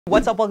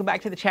What's up, welcome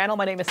back to the channel.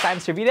 My name is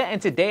Servida, and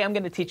today I'm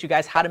going to teach you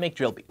guys how to make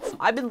drill beats.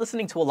 I've been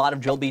listening to a lot of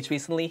drill beats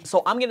recently,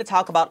 so I'm going to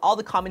talk about all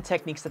the common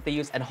techniques that they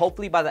use, and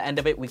hopefully by the end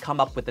of it we come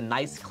up with a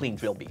nice clean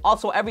drill beat.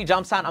 Also, every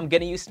drum sound I'm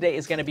going to use today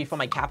is going to be from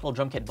my Capital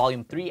Drum Kit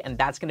Volume 3, and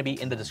that's going to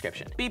be in the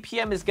description.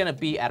 BPM is going to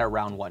be at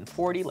around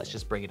 140. Let's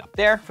just bring it up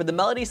there. For the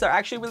melodies, they're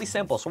actually really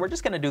simple, so we're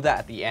just going to do that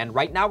at the end.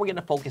 Right now we're going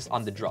to focus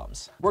on the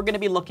drums. We're going to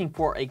be looking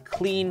for a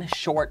clean,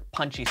 short,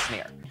 punchy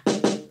snare.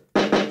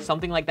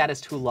 Something like that is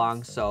too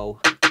long,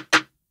 so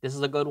this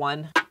is a good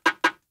one.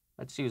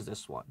 Let's use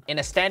this one. In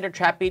a standard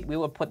trap beat, we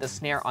would put the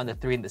snare on the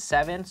 3 and the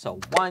 7. So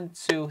 1,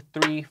 2,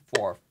 3,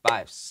 4,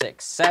 5,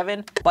 6,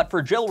 7. But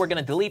for drill, we're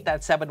gonna delete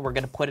that 7. We're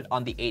gonna put it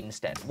on the 8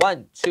 instead.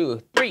 1,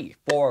 2, 3,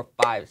 4,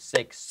 5,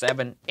 6,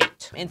 7,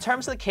 8. In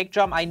terms of the kick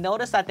drum, I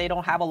noticed that they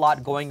don't have a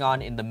lot going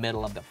on in the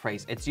middle of the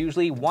phrase. It's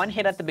usually one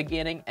hit at the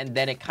beginning, and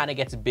then it kind of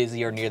gets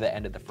busier near the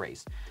end of the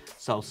phrase.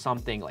 So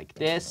something like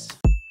this.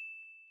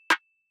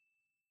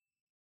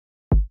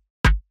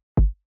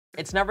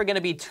 It's never gonna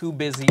be too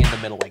busy in the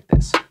middle like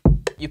this.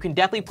 You can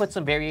definitely put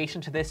some variation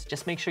to this.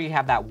 Just make sure you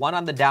have that one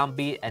on the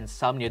downbeat and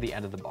some near the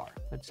end of the bar.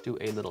 Let's do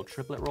a little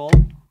triplet roll.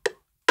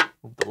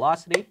 Move the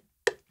velocity.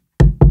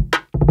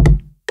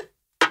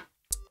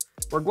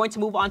 We're going to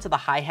move on to the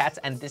hi-hats,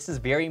 and this is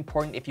very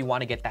important if you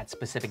want to get that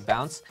specific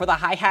bounce. For the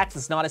hi-hats,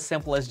 it's not as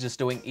simple as just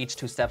doing each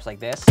 2 steps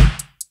like this.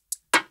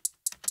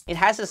 It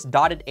has this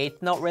dotted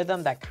 8th note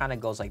rhythm that kind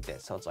of goes like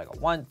this. So it's like a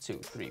 1, 2,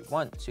 3,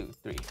 1, 2,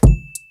 3.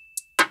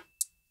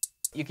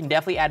 You can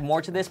definitely add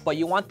more to this, but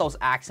you want those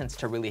accents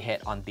to really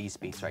hit on these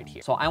beats right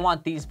here. So I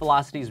want these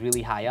velocities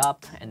really high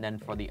up, and then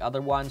for the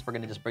other ones, we're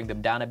gonna just bring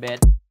them down a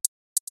bit.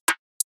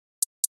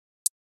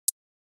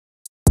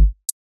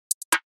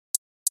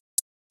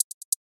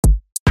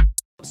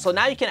 So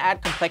now you can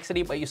add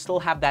complexity, but you still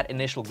have that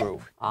initial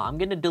groove. I'm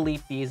gonna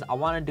delete these. I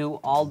wanna do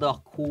all the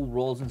cool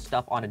rolls and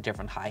stuff on a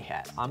different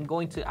hi-hat. I'm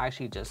going to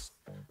actually just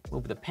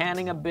move the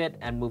panning a bit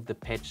and move the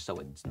pitch so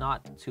it's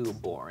not too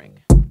boring.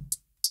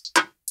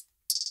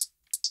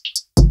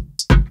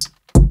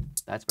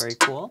 That's very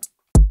cool.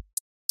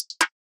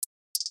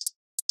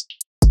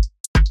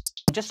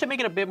 Just to make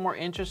it a bit more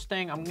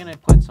interesting, I'm gonna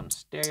put some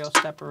stereo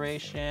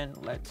separation.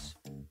 Let's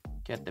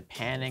get the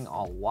panning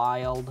all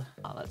wild.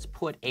 Let's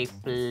put a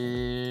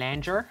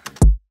flanger.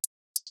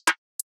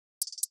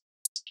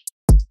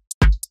 I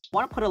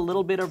wanna put a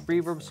little bit of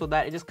reverb so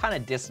that it just kind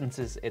of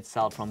distances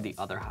itself from the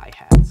other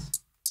hi-hats.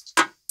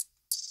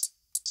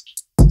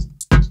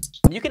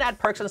 You can add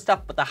perks and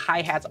stuff, but the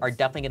hi-hats are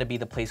definitely gonna be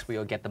the place where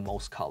you'll get the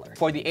most color.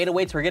 For the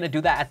 808s, we're gonna do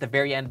that at the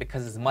very end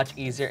because it's much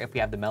easier if we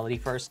have the melody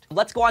first.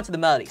 Let's go on to the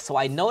melody. So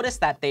I noticed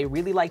that they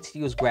really like to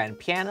use grand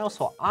piano,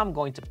 so I'm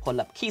going to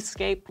pull up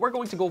Keyscape. We're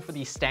going to go for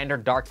the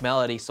standard dark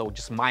melody, so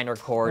just minor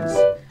chords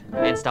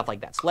and stuff like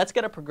that. So let's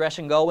get a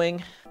progression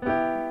going.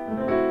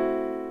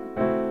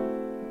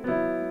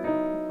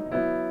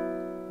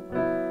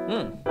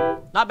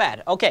 Not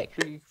bad. Okay.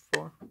 3,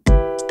 4.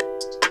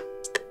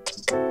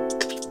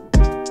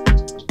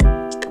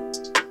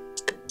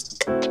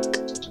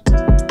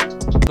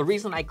 The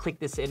reason I click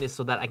this in is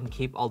so that I can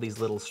keep all these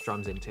little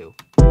strums in too.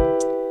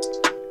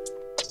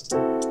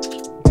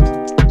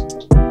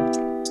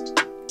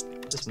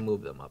 Just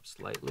move them up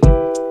slightly.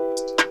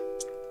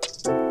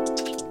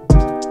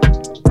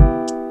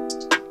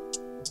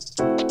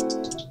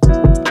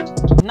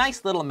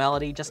 Nice little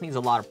melody, just needs a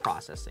lot of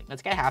processing.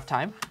 Let's get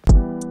halftime.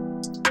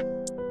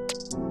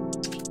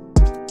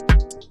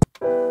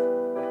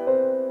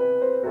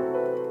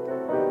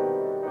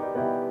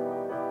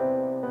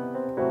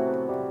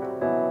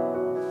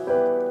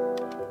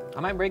 I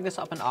might bring this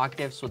up an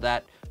octave so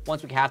that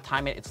once we half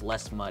time it, it's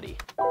less muddy.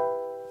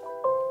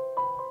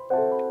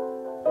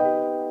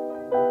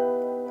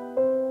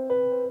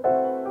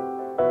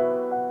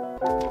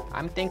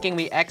 I'm thinking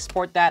we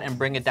export that and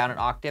bring it down an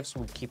octave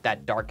so we keep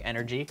that dark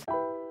energy.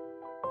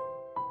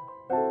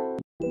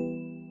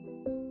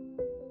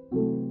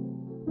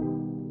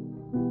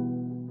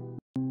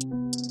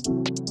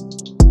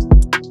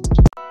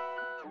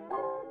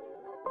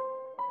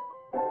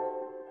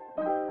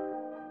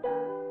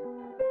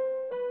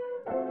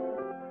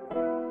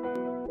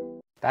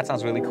 That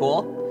sounds really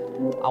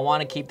cool. I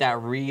want to keep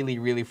that really,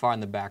 really far in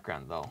the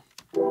background though.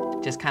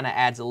 Just kind of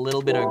adds a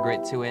little bit of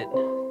grit to it.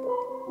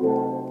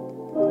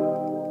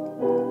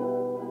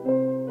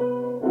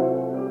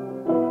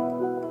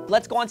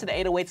 Let's go on to the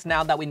 808s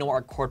now that we know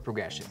our chord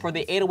progression. For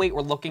the 808,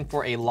 we're looking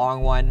for a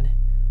long one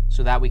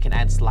so that we can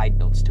add slide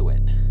notes to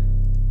it.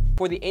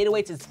 For the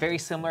 808s, it's very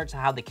similar to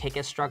how the kick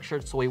is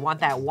structured. So we want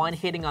that one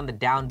hitting on the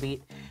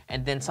downbeat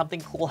and then something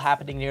cool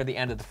happening near the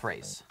end of the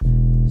phrase.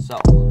 So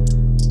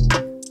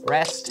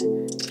rest,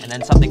 and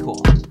then something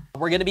cool.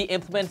 We're gonna be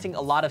implementing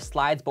a lot of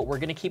slides, but we're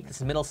gonna keep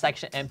this middle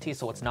section empty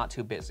so it's not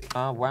too busy.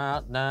 I'm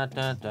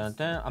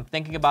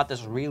thinking about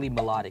this really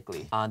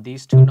melodically. On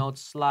these 2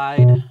 notes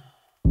slide.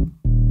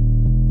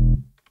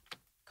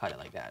 Cut it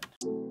like that.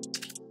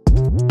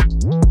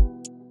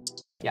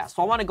 Yeah,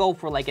 so I wanna go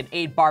for like an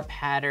 8-bar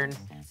pattern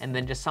and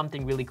then just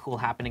something really cool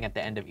happening at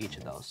the end of each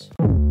of those.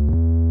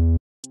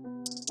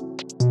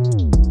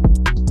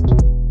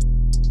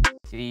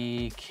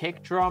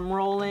 kick drum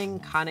rolling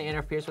kind of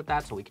interferes with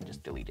that, so we can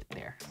just delete it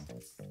there.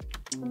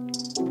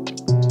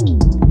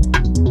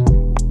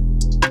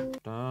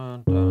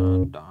 Dun,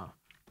 dun, dun.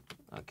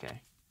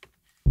 Okay.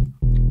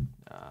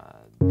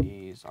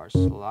 These are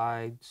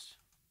slides.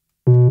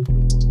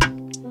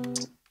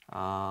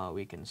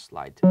 We can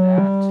slide to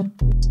that.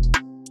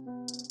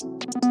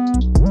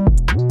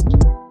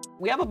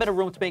 We have a bit of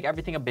room to make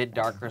everything a bit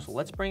darker, so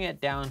let's bring it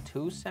down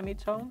 2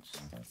 semitones.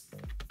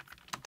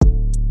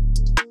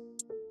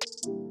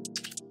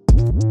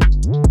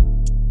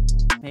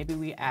 Maybe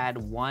we add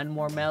 1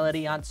 more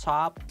melody on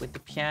top with the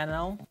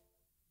piano.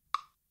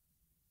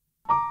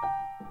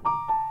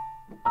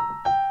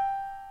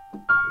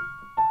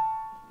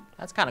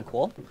 That's kind of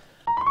cool.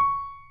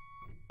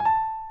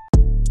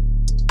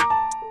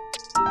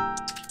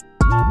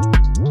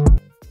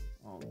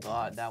 Oh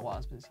God, that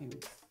wasp is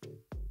huge.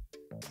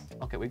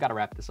 Okay, we gotta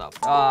wrap this up.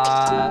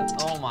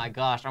 Oh my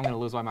gosh, I'm gonna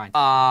lose my mind.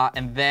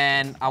 And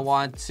then I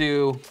want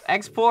to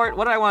export.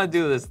 What do I want to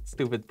do with this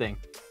stupid thing?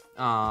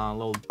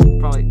 Probably.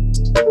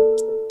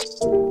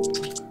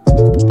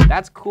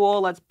 That's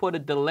cool. Let's put a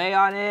delay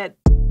on it.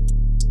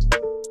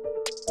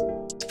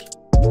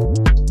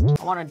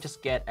 I want to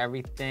just get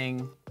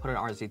everything, put an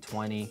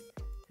RZ20,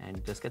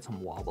 and just get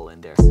some wobble in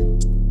there.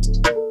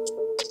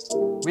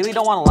 Really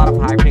don't want a lot of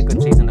high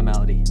frequencies in the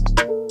melody.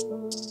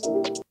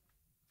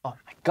 Oh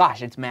my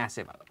gosh, it's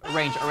massive.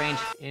 Arrange.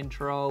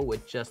 Intro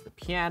with just the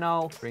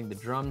piano. Bring the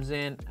drums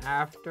in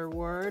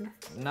afterward.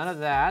 None of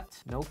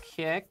that. No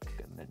kick.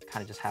 And then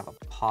kind of just have a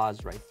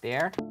pause right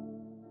there.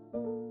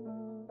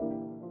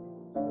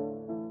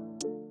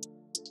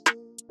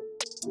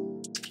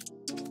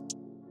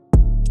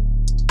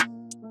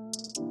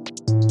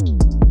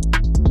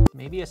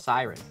 Maybe a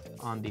siren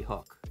on the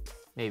hook.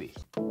 Maybe.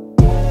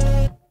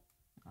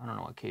 I don't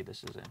know what key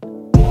this is in.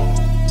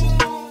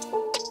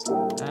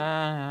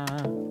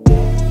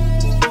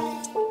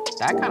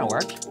 That kind of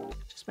worked.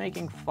 Just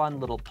making fun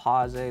little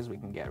pauses. We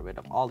can get rid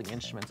of all the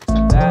instruments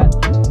except that.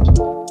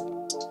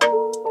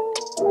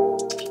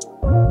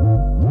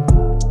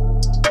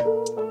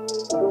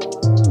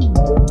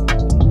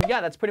 Yeah,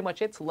 that's pretty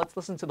much it. So let's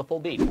listen to the full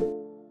beat.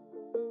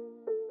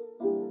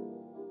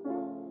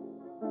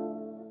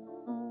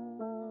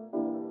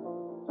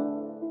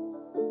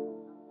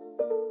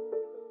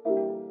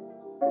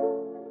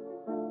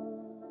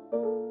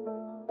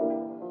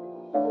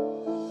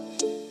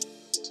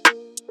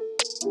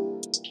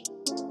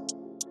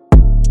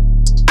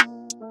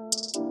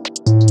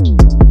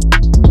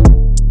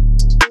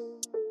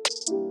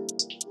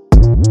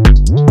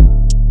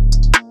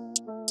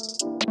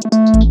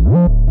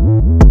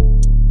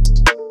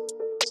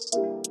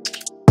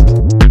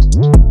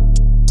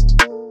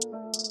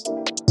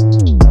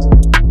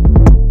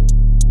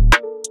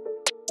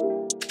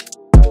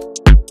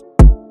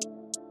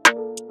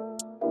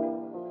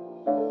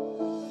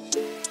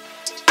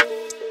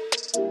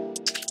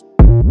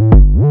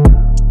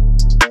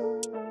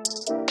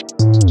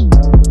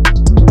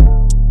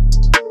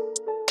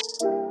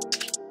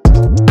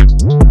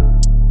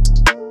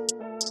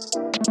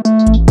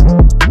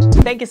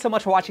 Thank you so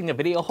much for watching the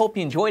video. Hope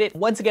you enjoyed it.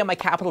 Once again, my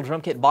Capital Drum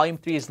Kit Volume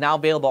 3 is now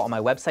available on my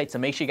website, so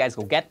make sure you guys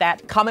go get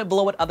that. Comment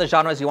below what other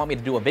genres you want me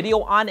to do a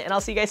video on, and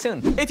I'll see you guys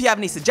soon. If you have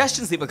any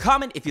suggestions, leave a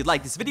comment. If you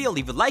like this video,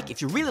 leave a like.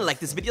 If you really like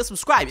this video,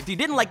 subscribe. If you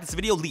didn't like this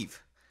video,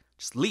 leave.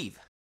 Just leave.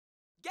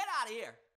 Get out of here.